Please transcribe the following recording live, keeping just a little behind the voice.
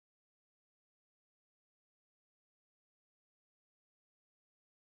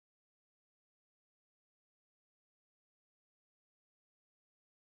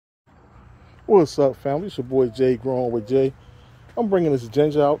What's up, family? It's your boy Jay, growing with Jay. I'm bringing this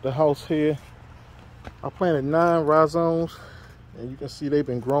ginger out the house here. I planted 9 rhizomes, and you can see they've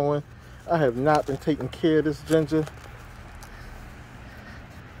been growing. I have not been taking care of this ginger.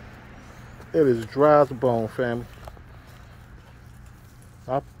 It is dry as a bone, family.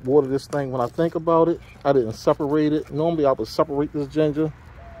 I water this thing when I think about it. I didn't separate it. Normally I would separate this ginger,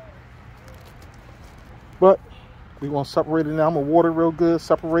 but we want to separate it now. I'm gonna water it real good,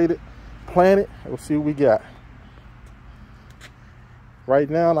 separate it, plant it, and we'll see what we got. Right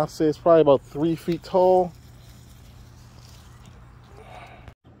now, I say it's probably about 3 feet tall.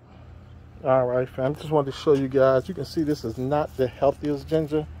 All right, fam, just wanted to show you guys. You can see this is not the healthiest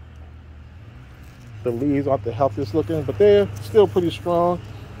ginger. The leaves aren't the healthiest looking, but they're still pretty strong.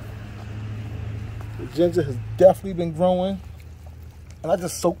 The ginger has definitely been growing. And I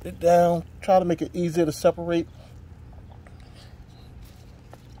just soaked it down, try to make it easier to separate.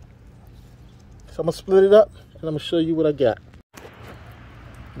 So I'm gonna split it up and I'm gonna show you what I got.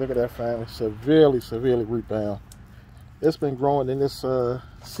 Look at that, family. Severely root bound. It's been growing in this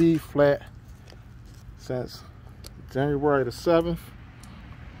seed flat since January the 7th.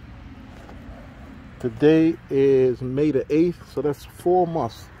 Today is May the 8th, so that's 4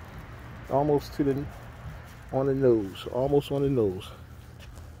 months. Almost to the on the nose. Almost on the nose.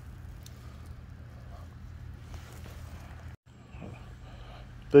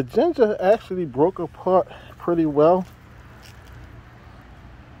 The ginger actually broke apart pretty well.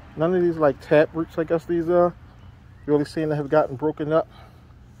 None of these like tap roots, I guess these are, really seem to have gotten broken up.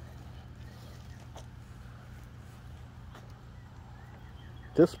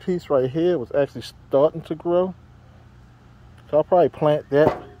 This piece right here was actually starting to grow, so I'll probably plant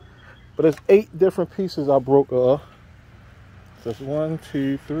that. But there's 8 different pieces I broke off. So it's 1,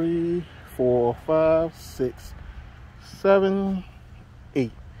 2, 3, 4, 5, 6, 7,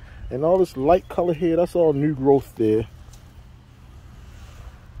 8. And all this light color here, that's all new growth there.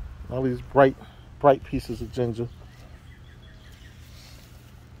 All these bright pieces of ginger.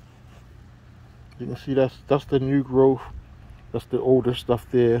 You can see that's the new growth. That's the older stuff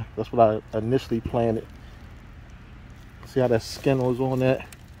there. That's what I initially planted. See how that skin was on that?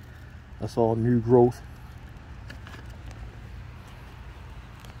 That's all new growth.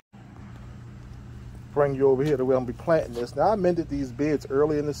 Bring you over here to where I'm gonna be planting this. Now I mended these beds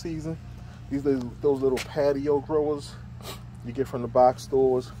early in the season. These are those little patio growers you get from the box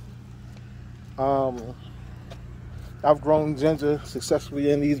stores. I've grown ginger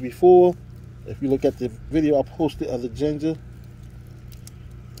successfully in these before. If you look at the video I posted of the ginger,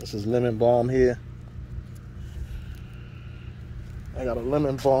 this is lemon balm here. I got a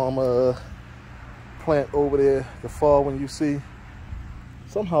lemon balm plant over there, the fall one you see.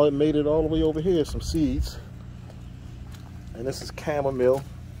 Somehow it made it all the way over here, some seeds. And this is chamomile.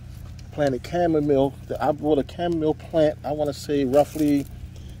 Planted chamomile. I brought a chamomile plant, I want to say roughly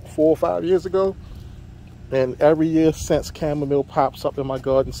 4 or 5 years ago. And every year since, chamomile pops up in my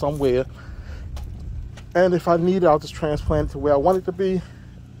garden somewhere. And if I need it, I'll just transplant it to where I want it to be.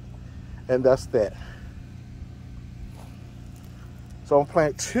 And that's that. So I'm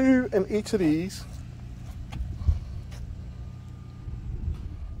planting 2 in each of these.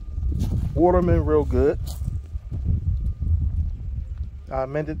 Water them in real good. I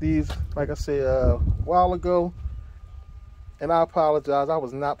mended these, like I said, a while ago. And I apologize, I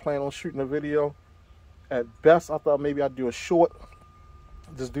was not planning on shooting a video. At best, I thought maybe I'd do a short.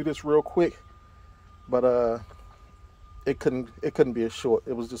 Just do this real quick. But it couldn't be a short.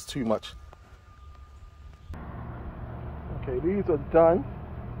 It was just too much. Okay, these are done.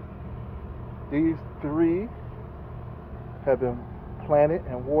 These 3 have been planted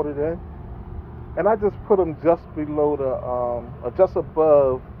and watered in. And I just put them just below the, just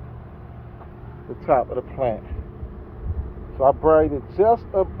above the top of the plant. So I buried it just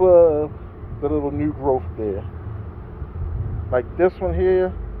above the little new growth there. Like this one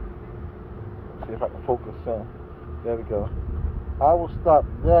here. Let's see if I can focus in. There we go. I will stop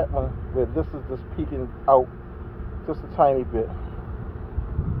that one where this is just peeking out just a tiny bit.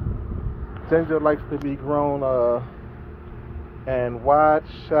 Ginger likes to be grown in wide,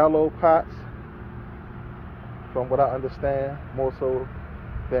 shallow pots, from what I understand, more so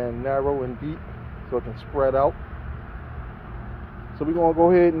than narrow and deep, so it can spread out. So we're gonna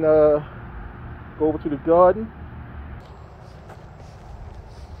go ahead and go over to the garden.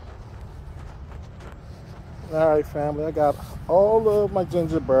 All right, family, I got all of my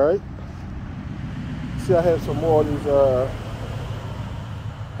ginger buried. See, I have some more of these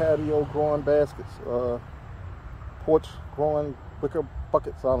patio growing baskets, porch growing wicker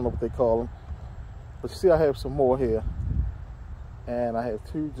buckets, I don't know what they call them. But you see, I have some more here. And I have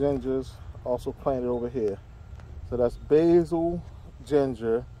 2 gingers also planted over here. So that's basil,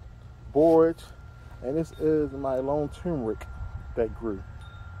 ginger, borage, and this is my lone turmeric that grew.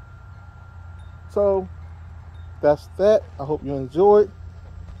 So that's that. I hope you enjoyed.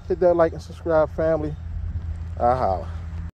 Hit that like and subscribe, family. I holla.